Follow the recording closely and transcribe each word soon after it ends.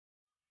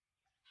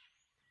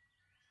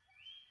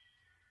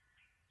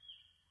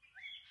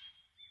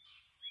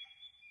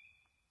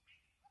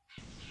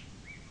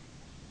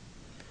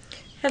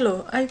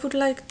Hello, I would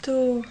like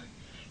to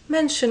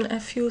mention a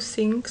few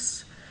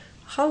things.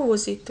 How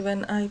was it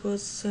when I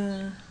was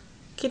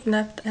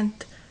kidnapped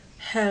and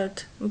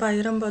held by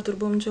Ram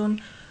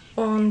Bamjan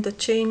on the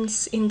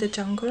chains in the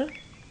jungle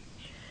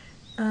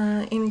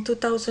in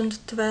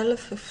 2012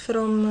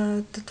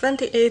 from the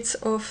 28th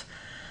of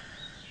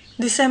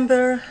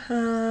December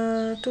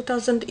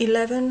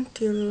 2011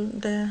 till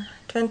the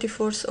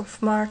 24th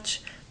of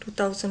March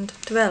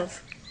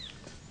 2012.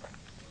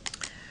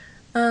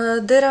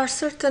 There are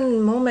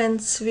certain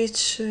moments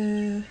which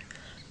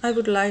I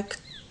would like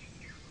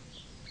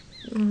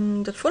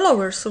the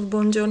followers of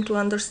Bomjon to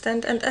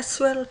understand, and as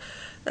well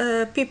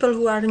people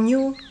who are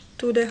new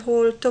to the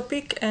whole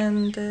topic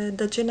and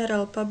the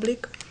general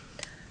public.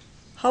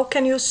 How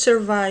can you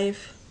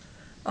survive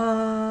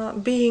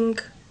being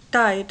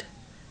tied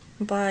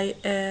by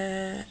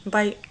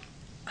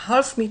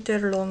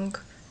half-meter long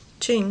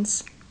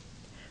chains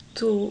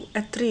to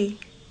a tree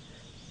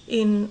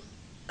in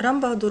Ram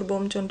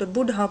Bamjan, the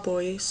Buddha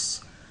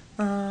boys'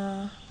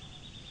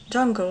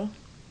 jungle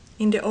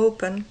in the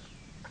open,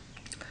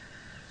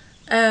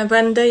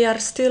 when they are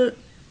still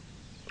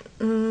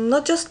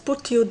not just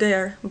put you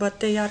there, but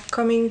they are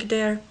coming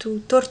there to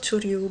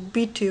torture you,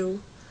 beat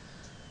you,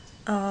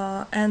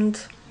 and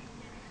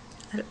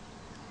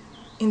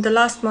in the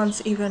last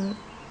months even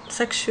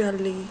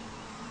sexually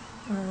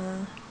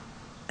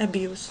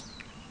abuse.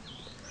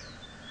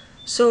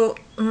 So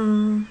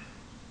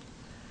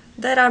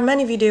there are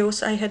many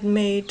videos I had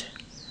made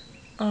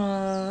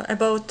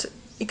about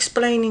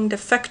explaining the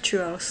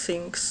factual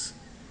things,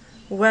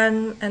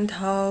 when and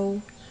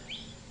how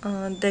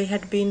they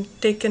had been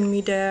taken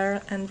me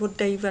there and what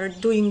they were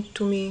doing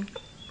to me.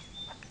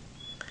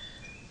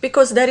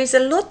 Because there is a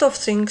lot of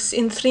things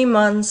in 3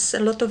 months, a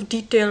lot of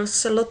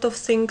details, a lot of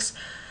things.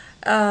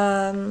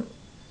 I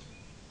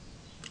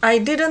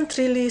didn't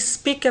really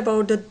speak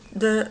about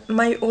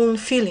my own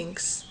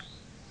feelings.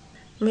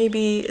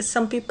 Maybe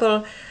some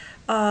people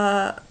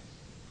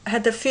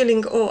had the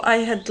feeling, oh, I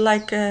had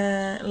like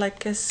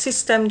a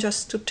system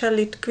just to tell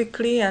it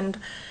quickly, and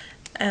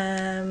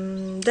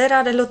there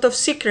are a lot of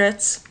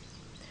secrets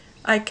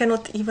I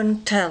cannot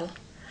even tell.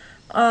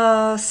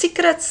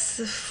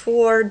 Secrets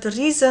for the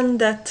reason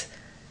that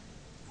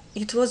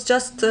it was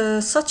just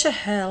such a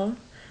hell,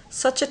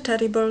 such a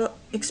terrible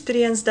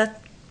experience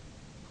that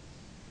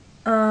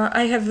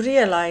I have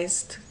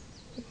realized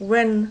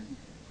when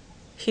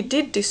he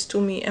did this to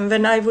me, and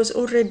when I was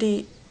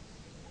already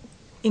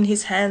in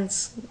his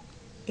hands,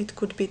 it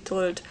could be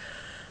told,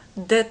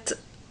 that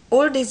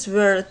all this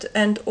world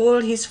and all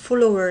his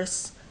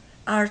followers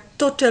are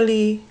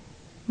totally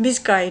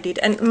misguided,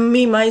 and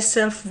me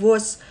myself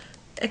was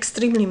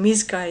extremely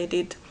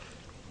misguided.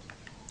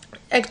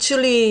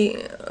 Actually,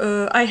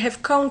 I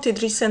have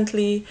counted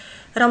recently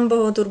Ram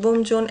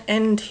Bamjan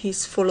and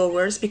his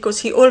followers, because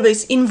he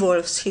always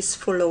involves his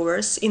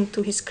followers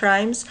into his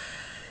crimes.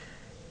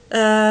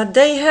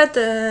 They had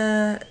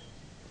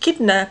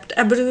kidnapped,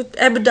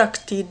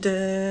 abducted,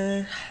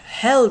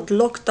 held,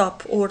 locked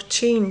up, or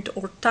chained,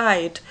 or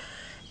tied,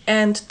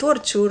 and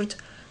tortured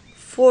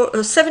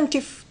for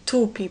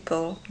 72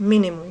 people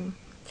minimum.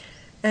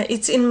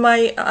 It's in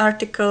my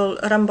article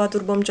Ram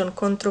Bamjan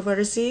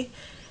Controversy,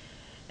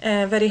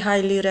 a very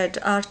highly read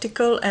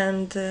article,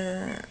 and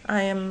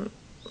I am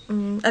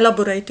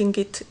elaborating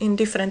it in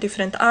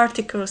different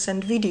articles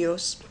and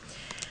videos.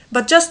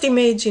 But just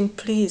imagine,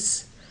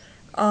 please,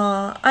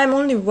 I'm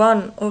only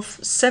one of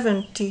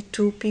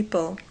 72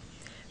 people.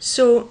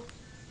 So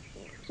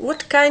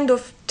what kind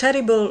of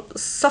terrible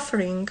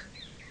suffering,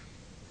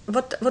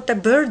 what a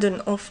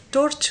burden of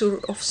torture,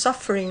 of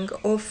suffering,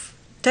 of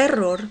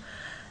terror,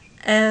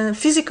 and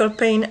physical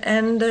pain,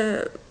 and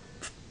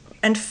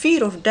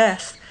fear of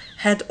death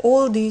had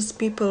all these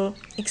people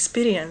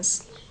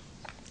experienced.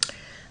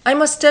 I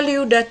must tell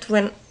you that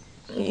when,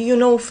 you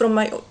know from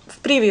my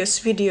previous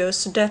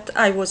videos that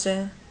I was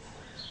a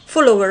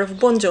follower of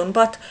Bomjon,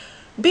 but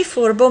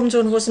before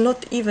Bomjon was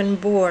not even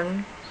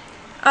born,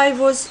 I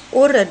was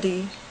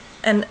already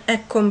an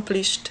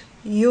accomplished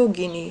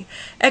yogini.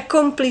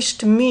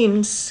 Accomplished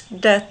means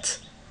that,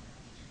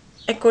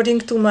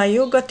 according to my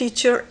yoga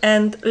teacher,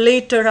 and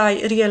later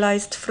I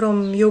realized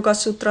from Yoga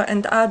Sutra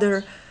and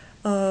other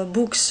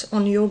books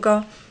on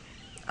yoga,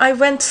 I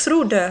went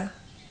through the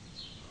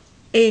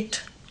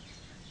 8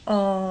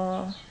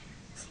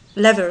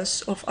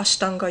 levels of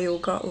Ashtanga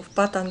Yoga, of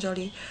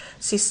Patanjali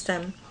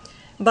system.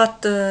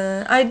 But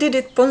I did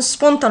it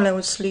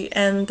spontaneously,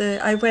 and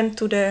I went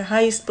to the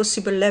highest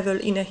possible level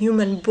in a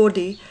human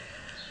body,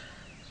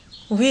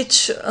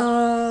 which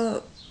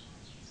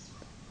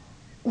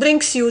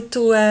brings you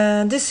to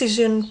a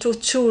decision to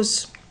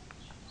choose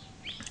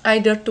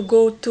either to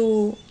go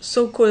to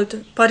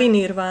so-called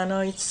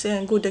parinirvana, it's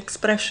a good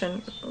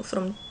expression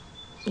from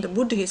the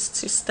Buddhist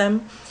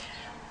system,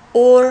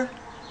 or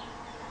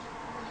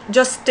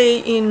just stay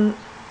in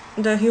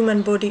the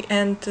human body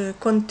and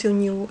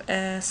continue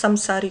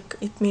samsaric,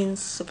 it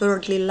means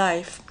worldly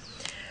life.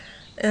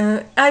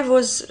 I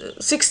was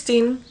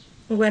 16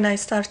 when I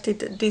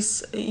started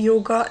this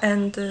yoga,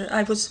 and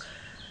I was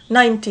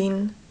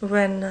 19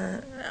 when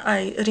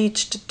I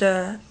reached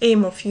the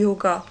aim of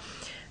yoga.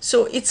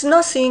 So it's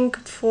nothing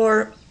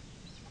for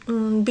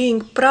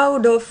being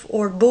proud of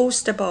or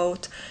boast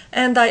about,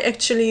 and I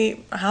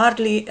actually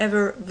hardly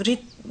ever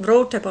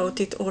wrote about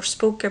it or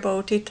spoke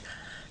about it,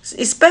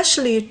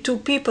 especially to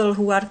people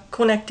who are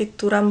connected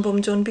to Ram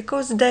Bamjan,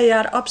 because they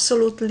are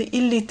absolutely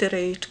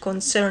illiterate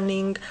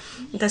concerning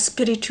the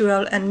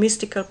spiritual and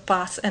mystical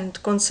path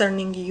and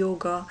concerning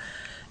yoga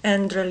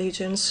and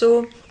religion.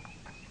 So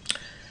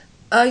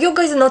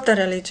yoga is not a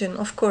religion,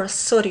 of course.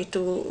 Sorry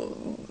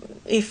to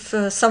if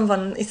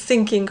someone is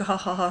thinking, ha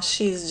ha ha,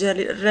 she is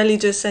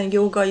religious and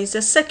yoga is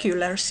a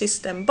secular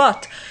system.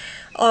 But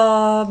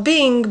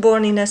being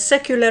born in a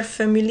secular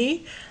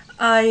family,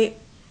 I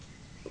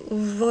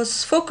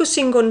was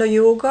focusing on the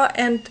yoga,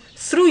 and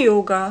through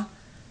yoga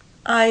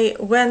I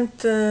went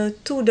to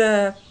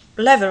the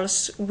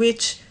levels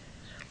which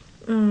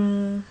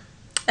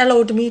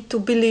allowed me to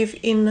believe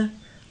in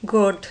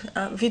God,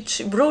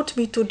 which brought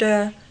me to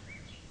the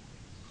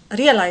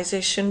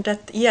realization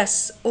that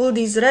yes, all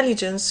these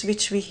religions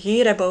which we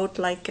hear about,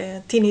 like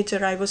a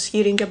teenager I was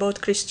hearing about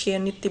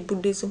Christianity,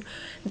 Buddhism,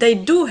 they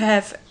do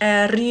have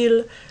a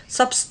real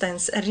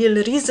substance, a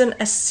real reason,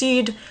 a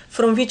seed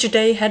from which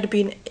they had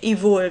been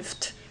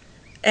evolved,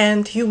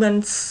 and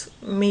humans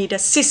made a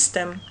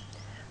system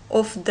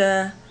of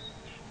the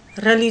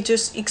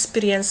religious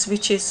experience,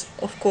 which is,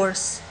 of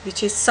course,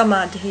 which is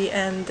samadhi,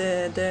 and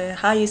the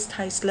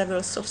highest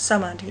levels of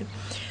samadhi.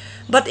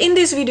 But in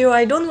this video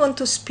I don't want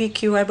to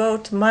speak you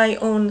about my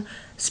own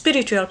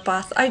spiritual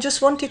path. I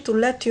just wanted to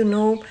let you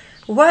know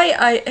why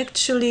I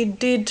actually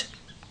did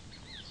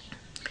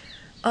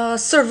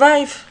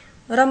survive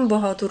Ram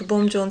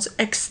Bamjan's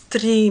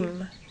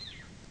extreme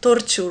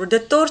torture. The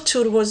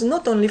torture was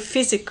not only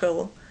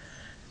physical,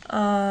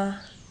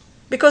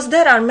 because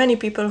there are many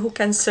people who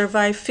can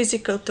survive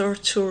physical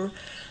torture,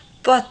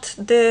 but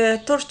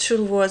the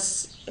torture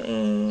was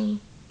in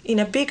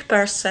a big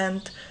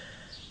percent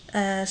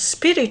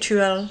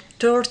spiritual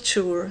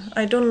torture.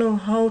 I don't know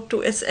how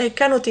to, I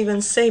cannot even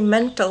say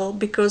mental,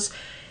 because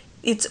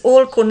it's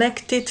all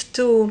connected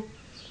to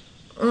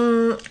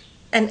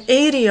an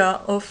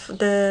area of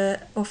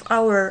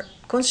our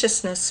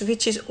consciousness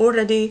which is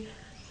already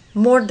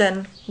more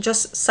than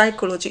just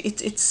psychology.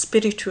 It's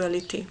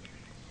spirituality.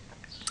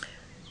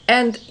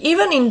 And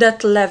even in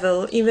that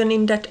level, even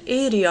in that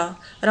area,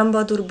 Ram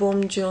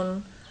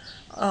Bamjan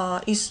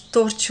is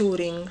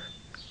torturing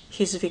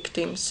his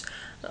victims.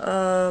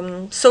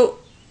 So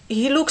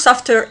he looks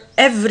after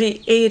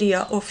every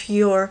area of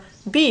your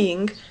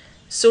being,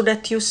 so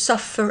that you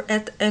suffer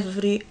at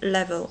every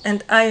level.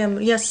 And I am,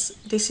 yes,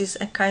 this is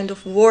a kind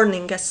of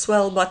warning as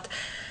well, but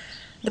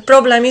the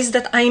problem is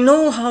that I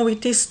know how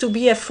it is to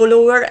be a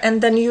follower,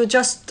 and then you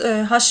just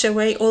hush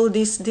away all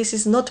this. This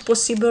is not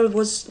possible,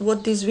 was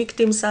what these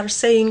victims are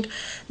saying.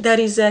 There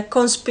is a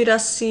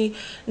conspiracy,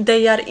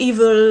 they are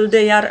evil,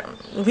 they are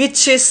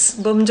witches.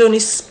 Bomjon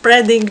is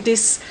spreading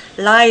these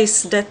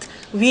lies that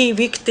we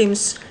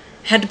victims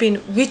had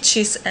been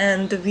witches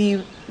and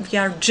we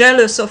are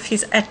jealous of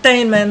his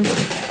attainment.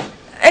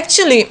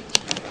 Actually,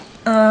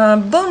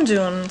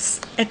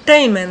 Bomjon's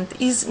attainment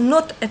is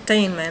not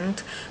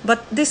attainment,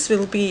 but this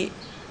will be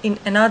in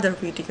another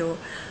video,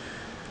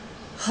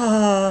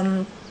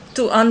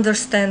 to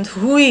understand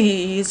who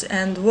he is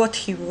and what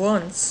he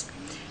wants.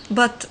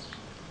 But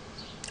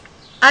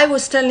I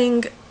was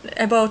telling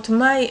about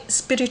my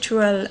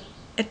spiritual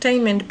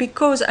attainment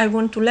because I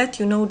want to let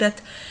you know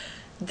that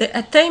the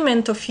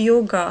attainment of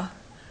yoga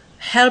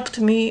helped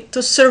me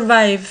to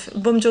survive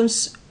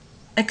Bomjon's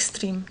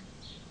extreme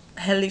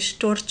hellish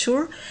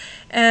torture,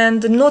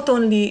 and not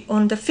only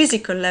on the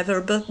physical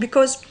level, but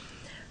because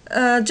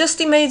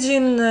just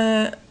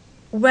imagine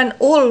when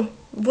all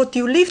what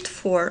you lived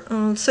for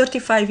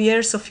 35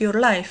 years of your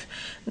life,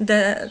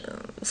 the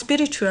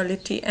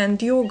spirituality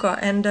and yoga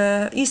and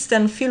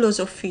Eastern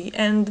philosophy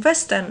and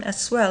Western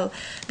as well,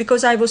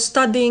 because I was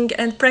studying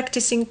and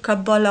practicing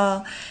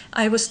Kabbalah,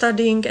 I was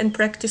studying and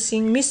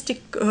practicing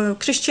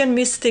Christian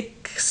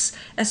mystics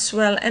as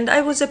well, and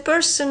I was a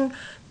person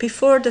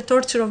before the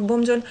torture of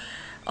Bomjon,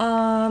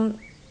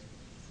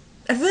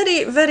 a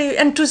very, very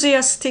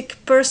enthusiastic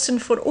person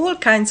for all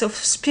kinds of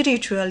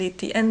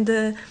spirituality, and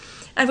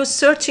I was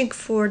searching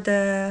for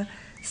the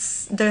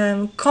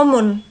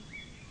common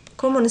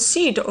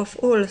seed of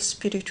all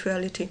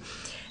spirituality.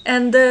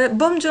 And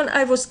Bomjon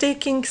I was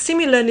taking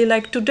similarly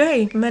like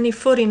today many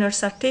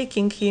foreigners are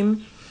taking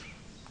him,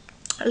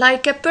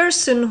 like a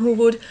person who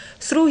would,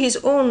 through his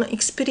own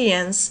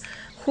experience,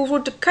 who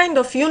would kind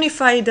of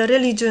unify the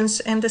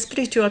religions and the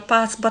spiritual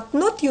paths, but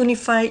not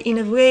unify in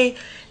a way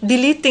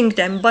deleting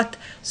them, but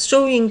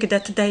showing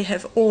that they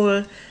have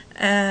all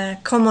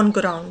common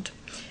ground.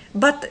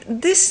 But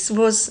this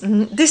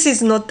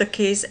is not the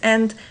case,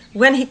 and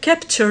when he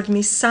captured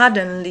me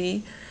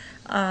suddenly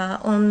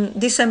on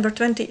December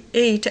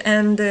 28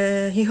 and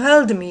he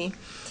held me,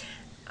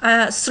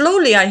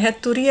 slowly I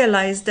had to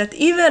realize that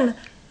even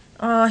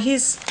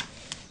his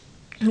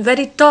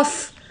very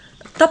tough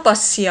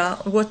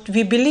tapasya, what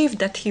we believe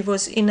that he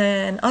was in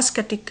an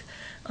ascetic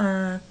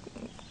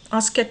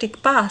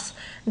path,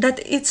 that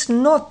it's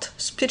not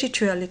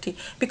spirituality,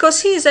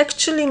 because he is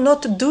actually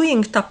not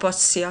doing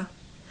tapasya.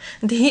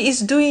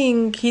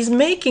 He's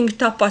making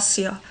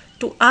tapasya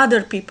to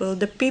other people,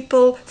 the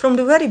people from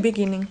the very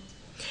beginning.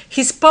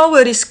 His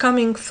power is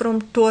coming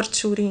from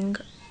torturing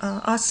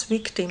us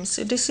victims.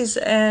 This is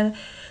a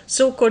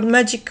so-called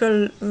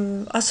magical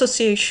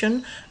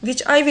association,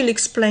 which I will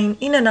explain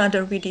in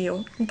another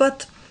video.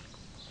 But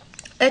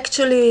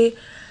actually,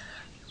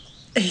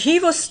 he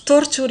was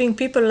torturing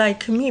people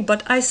like me,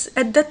 but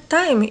at that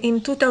time,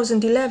 in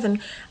 2011,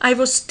 I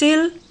was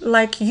still,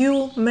 like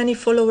you, many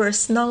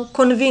followers now,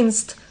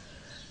 convinced,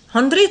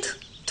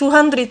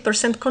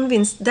 200%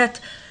 convinced that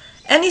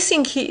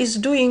anything he is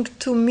doing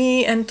to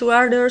me and to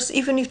others,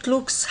 even if it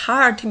looks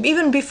hard,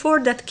 even before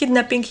that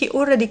kidnapping, he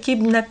already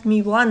kidnapped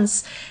me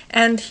once,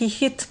 and he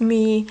hit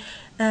me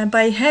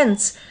by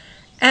hands,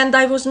 and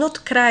I was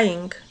not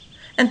crying.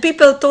 And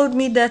people told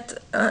me that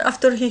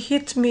after he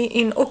hit me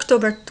in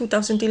October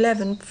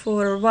 2011,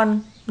 for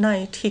one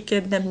night he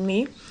kidnapped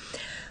me,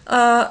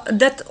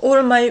 that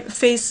all my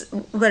face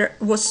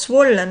was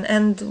swollen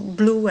and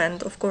blue,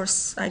 and of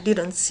course I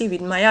didn't see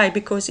with my eye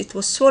because it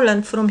was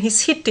swollen from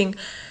his hitting.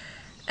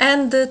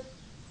 And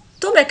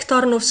Tomek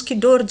Tarnowski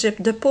Dorje,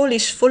 the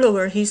Polish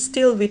follower, he's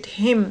still with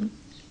him,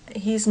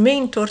 his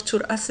main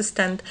torture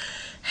assistant,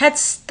 had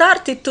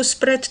started to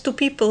spread to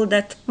people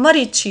that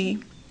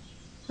Mareechi,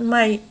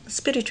 my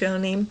spiritual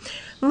name,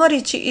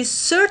 Mareechi is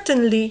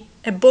certainly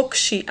a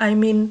bokshi, I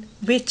mean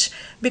witch,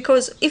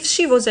 because if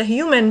she was a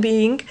human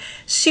being,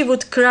 she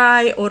would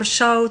cry or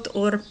shout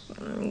or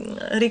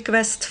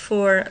request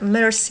for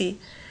mercy.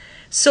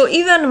 So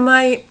even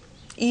my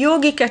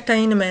yogic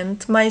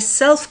attainment, my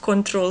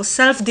self-control,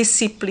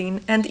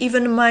 self-discipline, and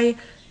even my,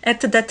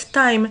 at that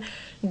time,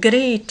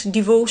 great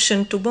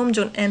devotion to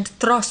Bomjon and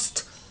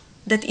trust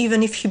that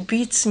even if he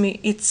beats me,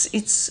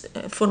 it's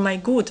for my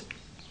good.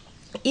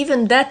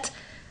 Even that,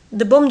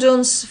 the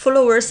Bomjon's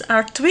followers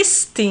are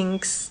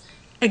twisting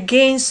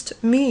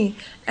against me,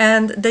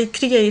 and they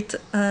create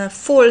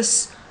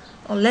false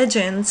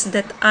legends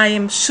that I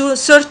am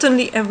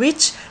certainly a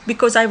witch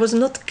because I was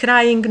not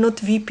crying,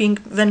 not weeping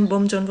when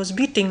Bomjon was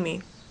beating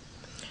me.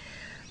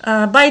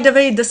 By the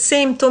way, the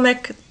same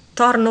Tomek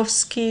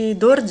Tarnowski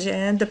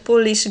Dorje, the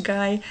Polish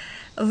guy,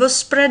 was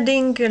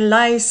spreading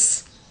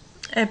lies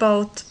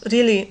about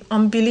really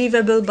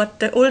unbelievable,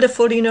 but all the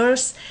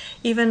foreigners,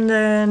 even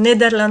the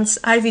Netherlands,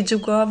 Ivy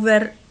Juga,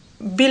 were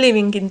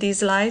believing in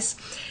these lies,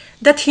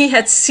 that he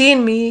had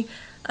seen me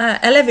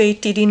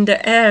elevated in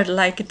the air,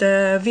 like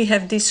we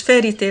have these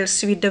fairy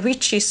tales with the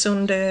witches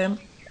on the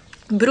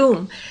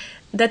broom,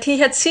 that he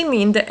had seen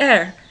me in the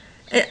air.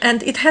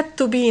 And it had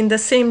to be in the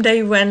same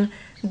day when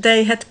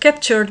they had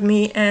captured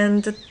me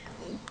and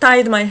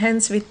tied my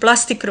hands with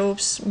plastic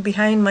ropes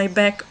behind my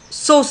back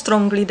so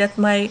strongly that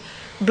my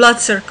blood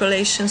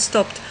circulation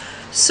stopped.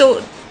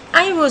 So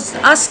I was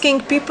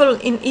asking people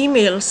in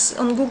emails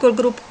on Google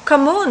group,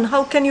 come on,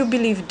 how can you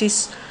believe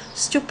this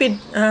stupid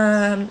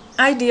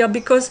idea?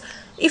 Because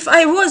if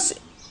I was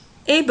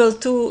able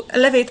to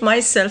elevate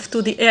myself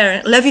to the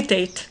air,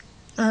 levitate,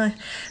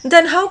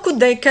 then how could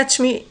they catch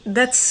me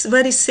that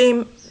very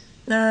same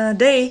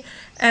day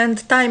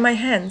and tie my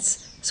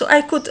hands? So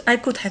I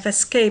could have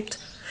escaped.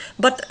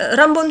 But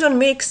Ram Bamjan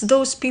makes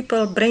those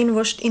people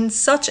brainwashed in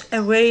such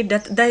a way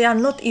that they are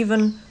not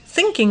even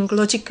thinking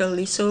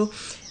logically. So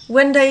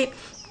when they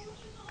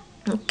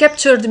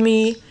captured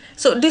me,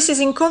 so this is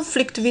in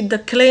conflict with the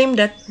claim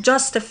that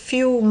just a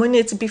few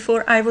minutes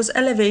before I was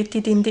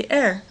elevated in the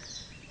air.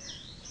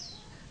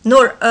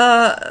 Nor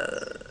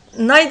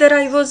neither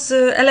I was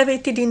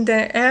elevated in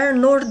the air,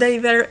 nor they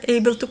were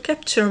able to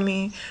capture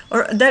me.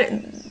 Or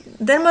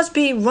there must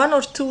be one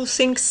or two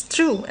things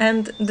true,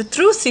 and the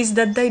truth is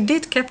that they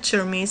did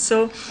capture me.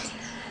 So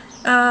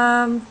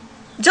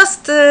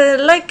just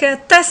like a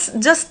test,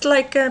 just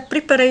like a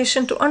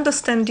preparation to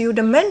understand you,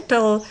 the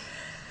mental,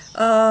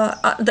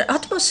 the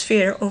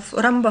atmosphere of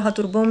Ram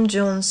Bahadur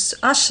Bomjon's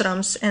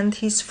ashrams and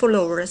his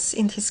followers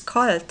in his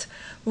cult,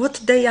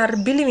 what they are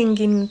believing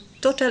in,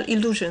 total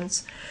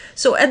illusions.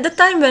 So at the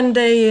time when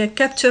they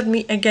captured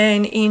me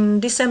again in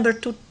December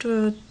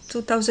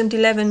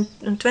 2011,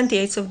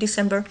 28th of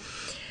December,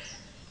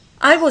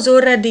 I was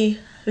already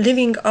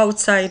living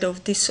outside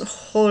of this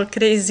whole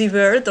crazy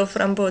world of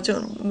Ram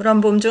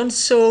Bamjan.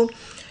 So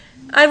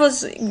I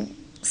was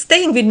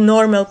staying with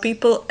normal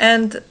people,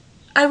 and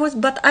I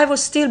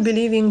was still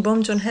believing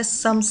Bomjon has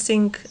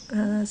something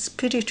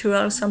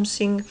spiritual,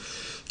 something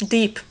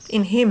deep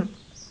in him.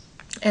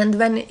 And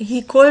when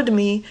he called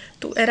me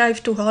to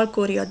arrive to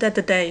Halkhoriya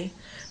that day,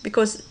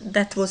 because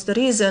that was the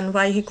reason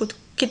why he could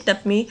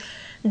kidnap me,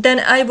 then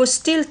I was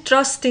still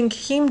trusting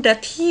him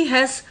that he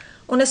has,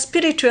 on a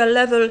spiritual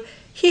level,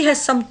 he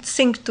has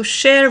something to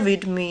share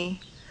with me.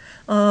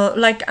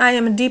 Like I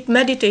am a deep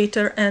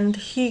meditator, and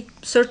he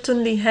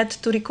certainly had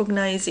to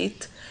recognize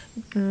it,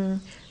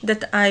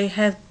 that I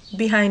have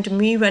behind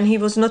me, when he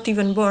was not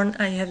even born,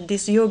 I have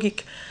this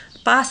yogic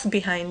path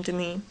behind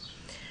me.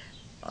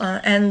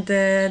 And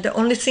the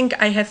only thing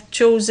I have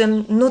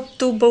chosen not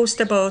to boast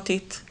about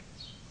it,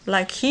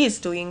 like he is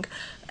doing,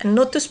 and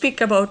not to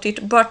speak about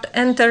it, but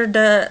enter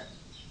the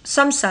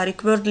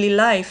samsaric worldly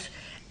life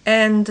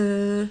and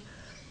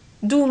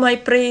do my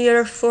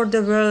prayer for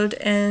the world,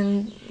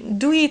 and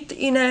do it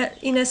in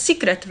a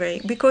secret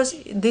way, because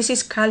this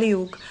is Kali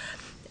Yuga.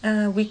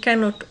 We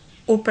cannot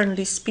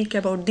openly speak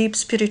about deep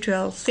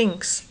spiritual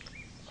things.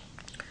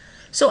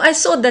 So I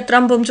thought that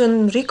Ram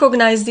Bamjan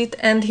recognized it,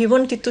 and he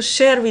wanted to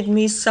share with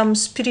me some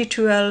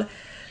spiritual,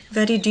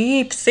 very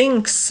deep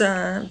things,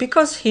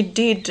 because he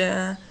did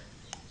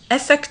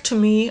affect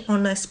me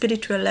on a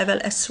spiritual level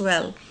as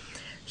well.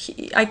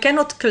 I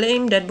cannot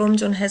claim that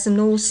Bomjon has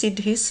no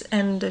siddhis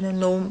and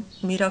no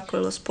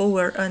miraculous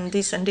power and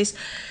this,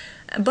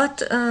 but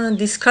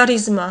this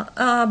charisma,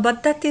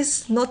 but that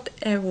is not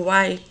a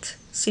white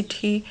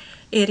siddhi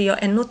area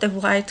and not a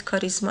white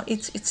charisma.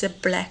 It's a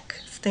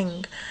black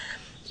thing.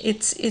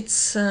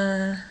 It's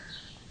a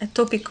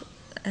topic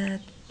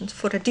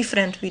for a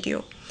different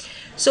video.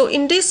 So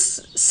in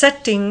this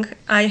setting,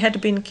 I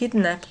had been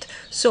kidnapped.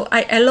 So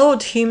I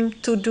allowed him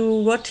to do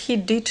what he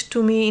did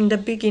to me in the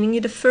beginning,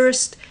 in the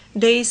first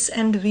days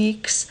and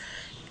weeks,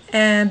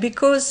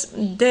 because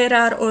there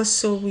are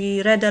also,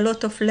 we read a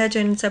lot of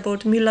legends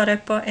about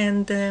Milarepa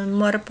and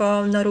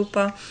Marpa,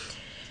 Narupa,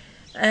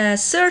 a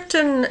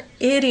certain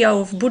area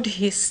of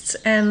Buddhists,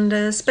 and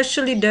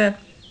especially the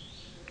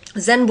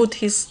Zen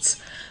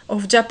Buddhists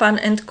of Japan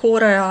and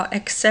Korea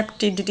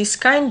accepted this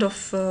kind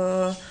of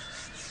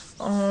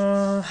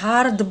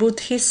hard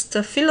Buddhist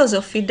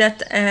philosophy,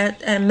 that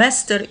a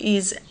master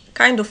is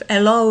kind of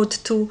allowed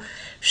to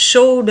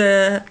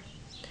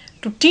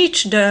to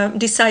teach the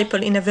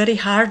disciple in a very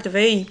hard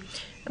way.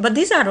 But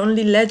these are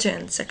only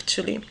legends,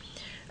 actually,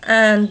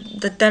 and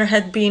that there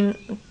had been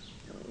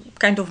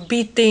kind of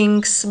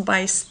beatings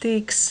by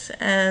sticks,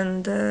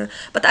 and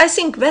but I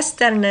think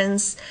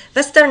Westerners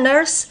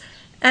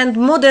and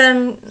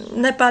modern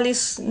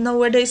Nepalese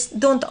nowadays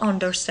don't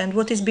understand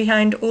what is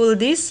behind all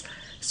this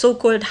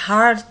so-called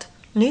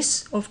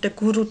hardness of the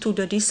guru to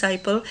the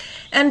disciple,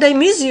 and they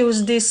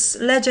misuse these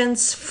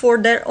legends for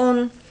their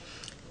own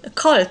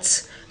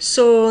cults.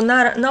 So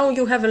now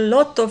you have a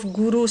lot of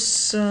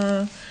gurus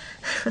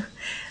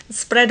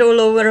spread all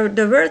over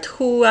the world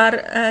who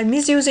are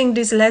misusing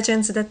these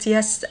legends that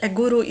yes, a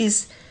guru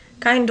is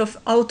kind of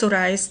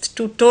authorized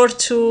to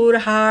torture,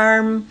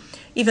 harm,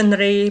 even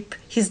rape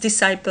his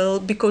disciple,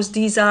 because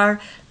these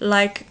are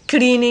like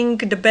cleaning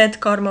the bad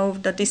karma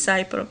of the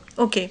disciple.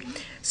 Okay,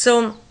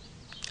 so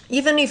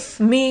even if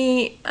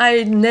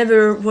I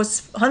never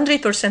was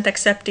 100%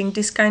 accepting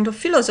this kind of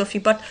philosophy,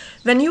 but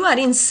when you are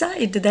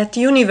inside that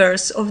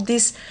universe of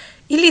these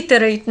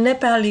illiterate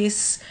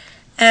Nepalese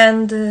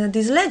and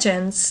these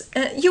legends,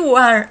 you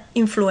are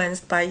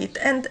influenced by it,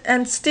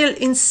 and still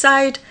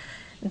inside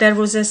there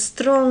was a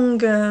strong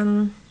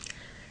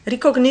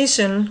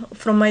recognition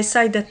from my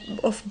side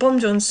of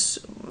Bomjon's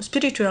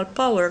spiritual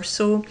power.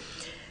 So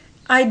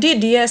I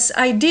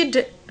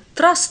did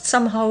trust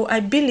somehow. I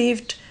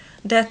believed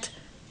that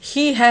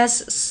he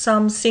has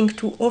something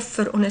to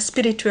offer on a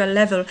spiritual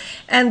level,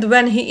 and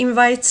when he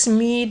invites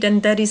me, then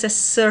there is a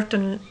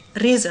certain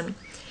reason.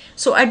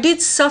 So I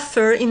did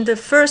suffer in the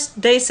first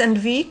days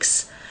and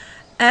weeks,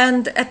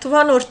 and at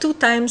one or two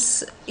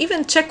times,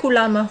 even Cheku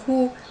Lama,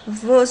 who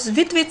was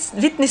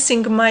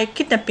witnessing my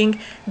kidnapping,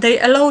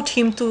 they allowed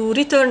him to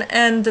return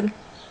and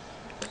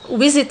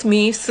visit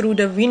me through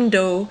the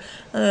window.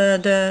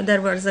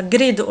 There was a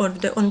grid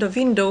on the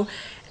window,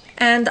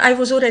 and I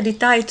was already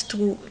tied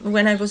to,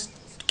 when I was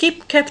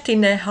kept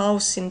in a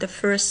house in the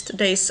first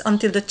days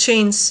until the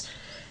chains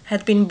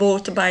had been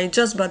bought by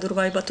Jasbadur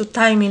Vaiba to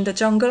tie me in the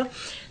jungle.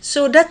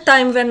 So that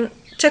time when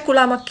Cheku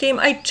Lama came,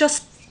 I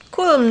just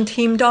calmed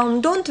him down.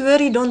 Don't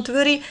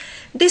worry.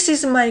 This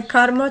is my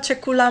karma,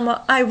 Cheku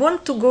Lama. I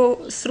want to go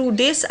through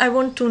this. I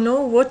want to know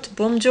what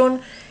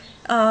Bomjon,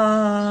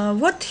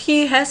 what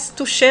he has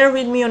to share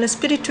with me on a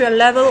spiritual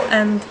level,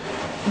 and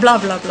blah,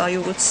 blah, blah,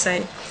 you would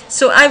say.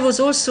 So I was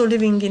also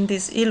living in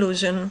this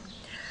illusion.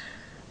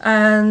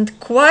 And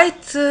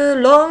quite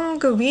long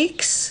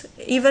weeks,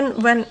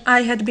 even when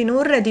I had been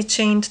already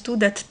chained to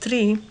that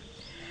tree,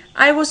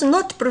 I was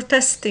not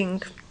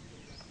protesting,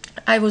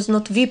 I was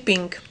not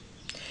weeping,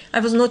 I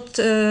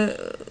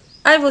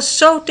was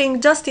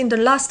shouting just in the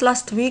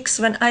last weeks,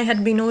 when I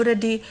had been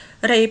already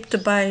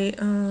raped by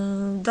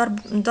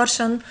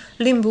Darshan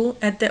Limbu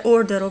at the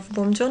order of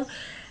Bomjon,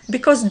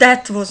 because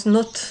that was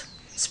not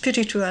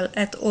spiritual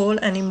at all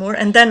anymore.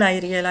 And then I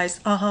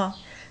realized,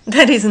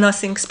 there is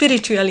nothing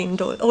spiritual in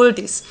all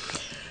this.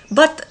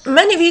 But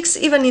many weeks,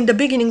 even in the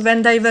beginning,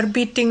 when they were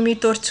beating me,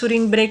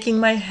 torturing, breaking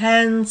my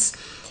hands,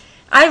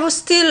 I was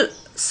still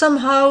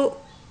somehow,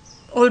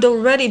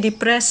 although very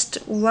depressed.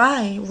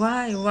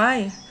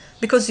 Why?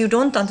 Because you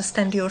don't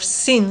understand your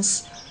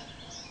sins.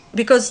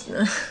 Because,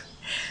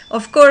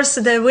 of course,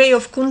 the way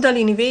of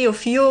Kundalini, way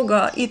of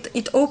yoga,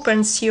 it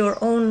opens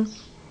your own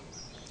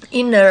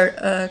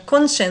inner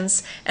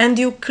conscience, and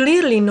you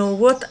clearly know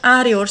what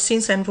are your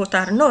sins and what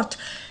are not.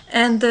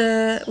 And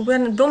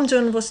when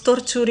Bomjon was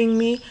torturing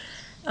me,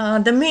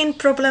 the main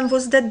problem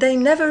was that they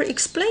never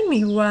explained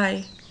me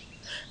why.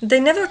 They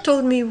never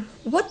told me,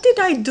 what did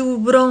I do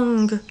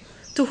wrong?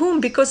 To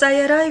whom? Because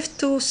I arrived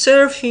to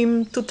serve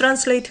him, to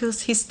translate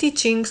his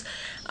teachings.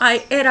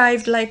 I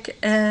arrived like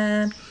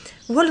a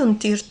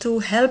volunteer to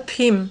help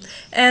him.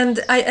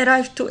 And I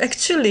arrived to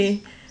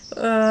actually,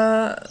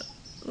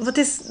 what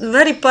is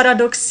very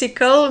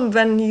paradoxical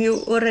when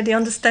you already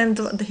understand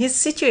his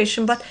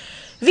situation, but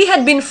we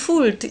had been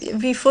fooled,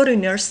 we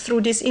foreigners,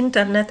 through this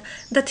internet,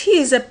 that he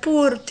is a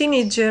poor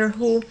teenager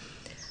who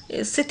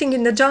is sitting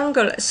in the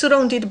jungle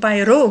surrounded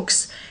by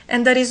rogues,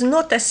 and there is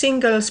not a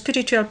single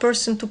spiritual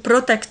person to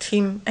protect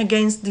him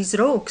against these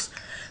rogues.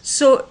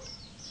 So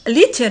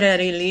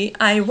literally,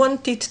 I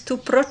wanted to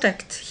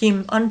protect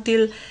him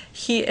until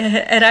he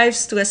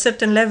arrives to a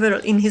certain level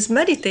in his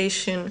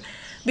meditation,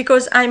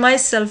 because I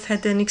myself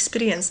had an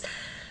experience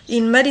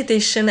in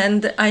meditation,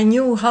 and I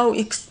knew how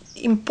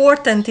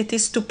important it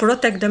is to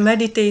protect the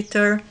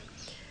meditator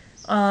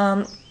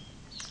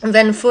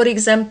when, for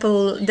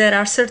example, there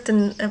are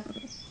certain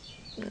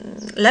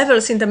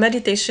levels in the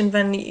meditation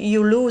when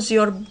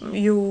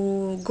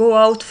you go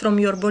out from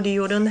your body,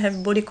 you don't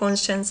have body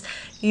conscience,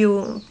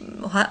 you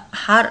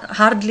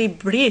hardly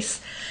breathe.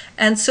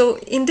 And so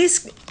in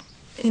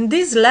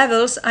these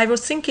levels I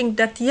was thinking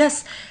that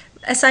yes,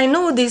 as I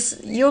know this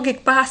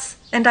yogic path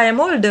and I am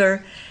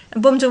older,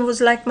 Bomjon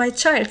was like my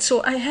child,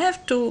 so I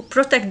have to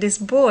protect this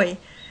boy.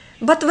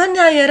 But when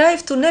I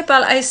arrived to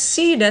Nepal, I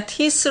see that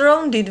he's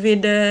surrounded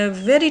with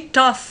very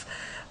tough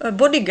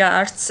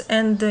bodyguards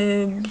and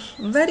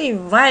very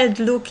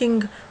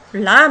wild-looking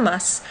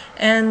lamas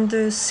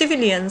and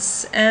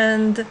civilians,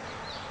 and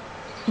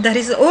there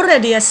is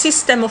already a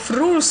system of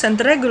rules and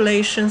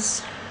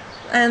regulations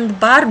and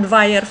barbed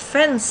wire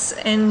fence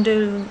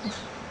and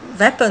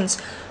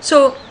weapons.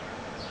 So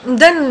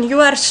then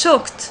you are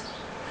shocked,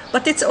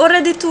 but it's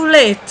already too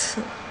late,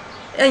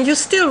 and you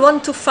still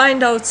want to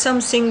find out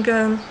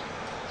something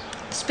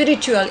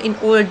spiritual in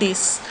all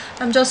this.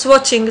 I'm just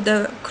watching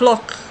the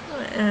clock,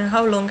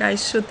 how long I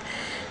should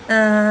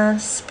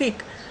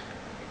speak.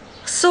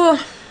 So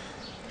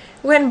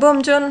when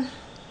Bomjon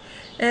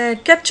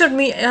captured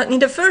me in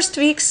the first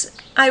weeks,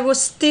 I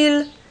was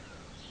still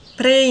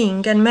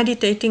praying and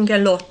meditating a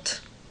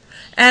lot.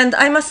 And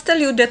I must tell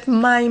you that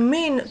my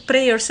main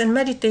prayers and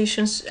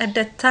meditations at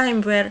that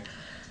time were,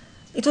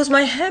 it was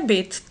my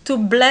habit to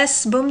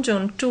bless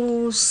Bomjon,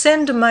 to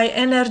send my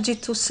energy,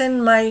 to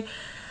send my,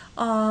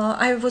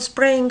 I was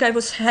praying, I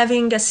was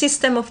having a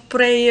system of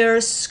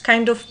prayers,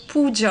 kind of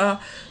puja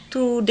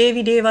to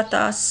Devi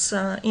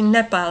Devatas in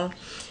Nepal.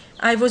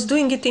 I was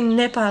doing it in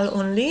Nepal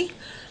only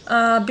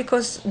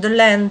because the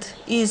land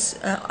is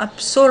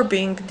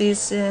absorbing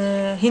these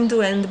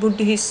Hindu and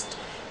Buddhist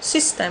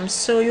systems,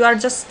 so you are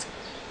just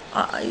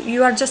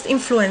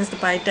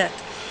influenced by that.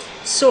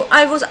 So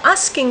I was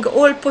asking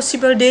all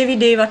possible Devi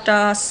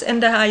Devatas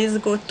and the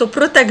highest God to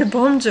protect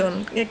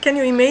Bomjon. Can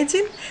you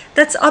imagine?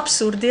 That's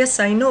absurd, yes,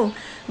 I know.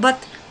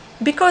 But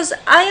because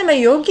I am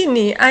a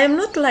yogini, I am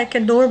not like a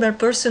normal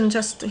person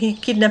just he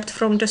kidnapped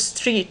from the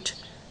street.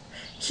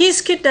 He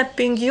is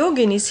kidnapping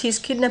yoginis, he is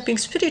kidnapping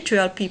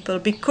spiritual people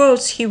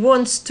because he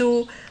wants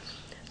to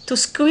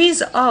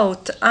squeeze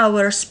out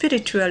our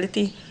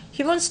spirituality.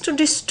 He wants to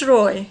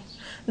destroy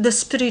the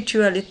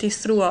spirituality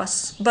through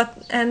us,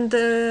 and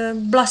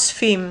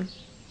blaspheme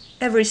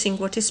everything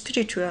what is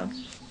spiritual.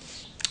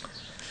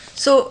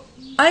 So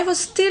I was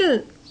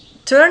still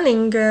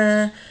turning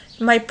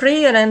my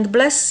prayer and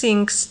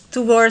blessings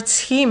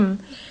towards him,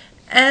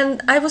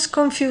 and I was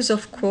confused,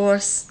 of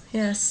course.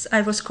 Yes,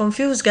 I was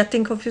confused,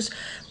 getting confused.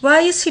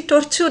 Why is he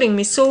torturing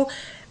me? So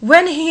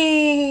when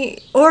he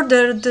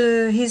ordered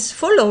his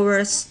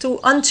followers to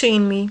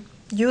unchain me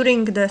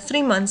during the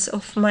 3 months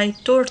of my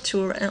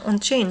torture on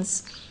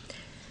chains,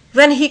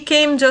 when he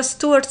came just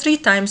 2 or 3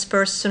 times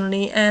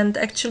personally, and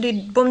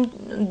actually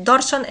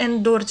Darshan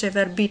and Dorje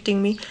were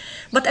beating me,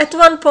 but at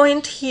one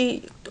point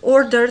he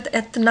ordered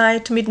at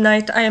night,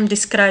 midnight, I am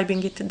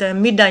describing it, the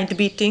midnight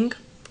beating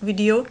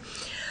video,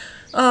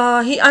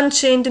 he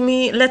unchained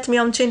me, let me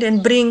unchain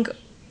and bring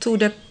to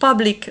the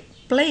public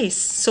place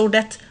so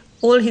that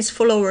all his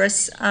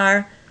followers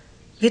are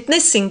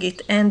witnessing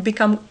it and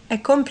become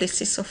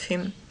accomplices of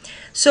him.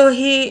 So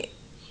he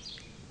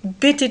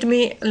beated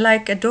me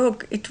like a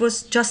dog. It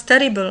was just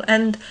terrible.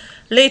 And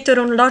later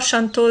on,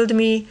 Darshan told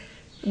me,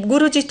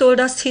 Guruji told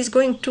us he's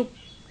going to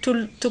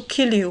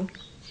kill you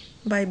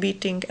by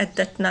beating at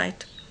that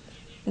night.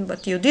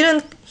 But he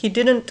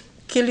didn't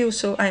kill you,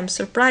 so I am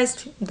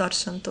surprised,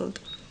 Darshan told.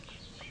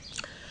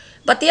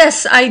 But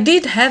yes, I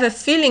did have a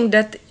feeling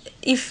that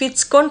if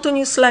it's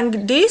continuous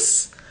like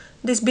this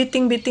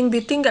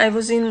beating, I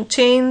was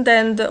chained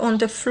and on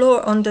the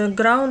floor, on the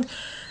ground,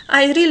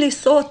 I really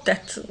thought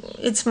that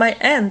it's my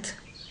end.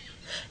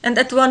 And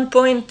at one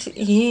point,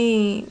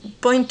 he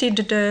pointed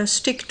the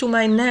stick to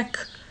my neck.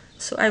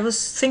 So I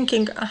was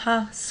thinking,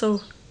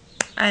 so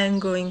I am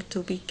going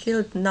to be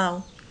killed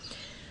now.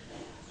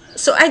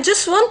 So I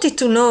just wanted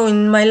to know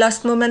in my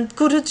last moment,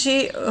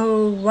 Guruji,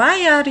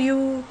 why are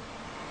you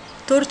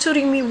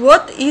torturing me.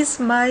 What is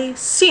my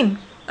sin?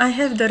 I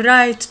have the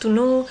right to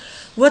know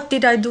what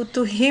did I do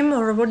to him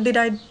or what did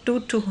I do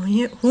to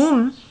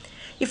whom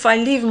if I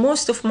live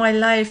most of my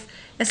life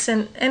as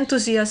an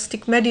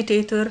enthusiastic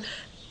meditator,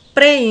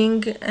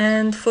 praying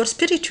and for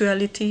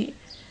spirituality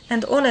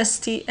and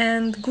honesty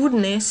and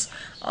goodness.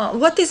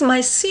 What is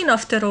my sin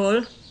after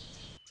all?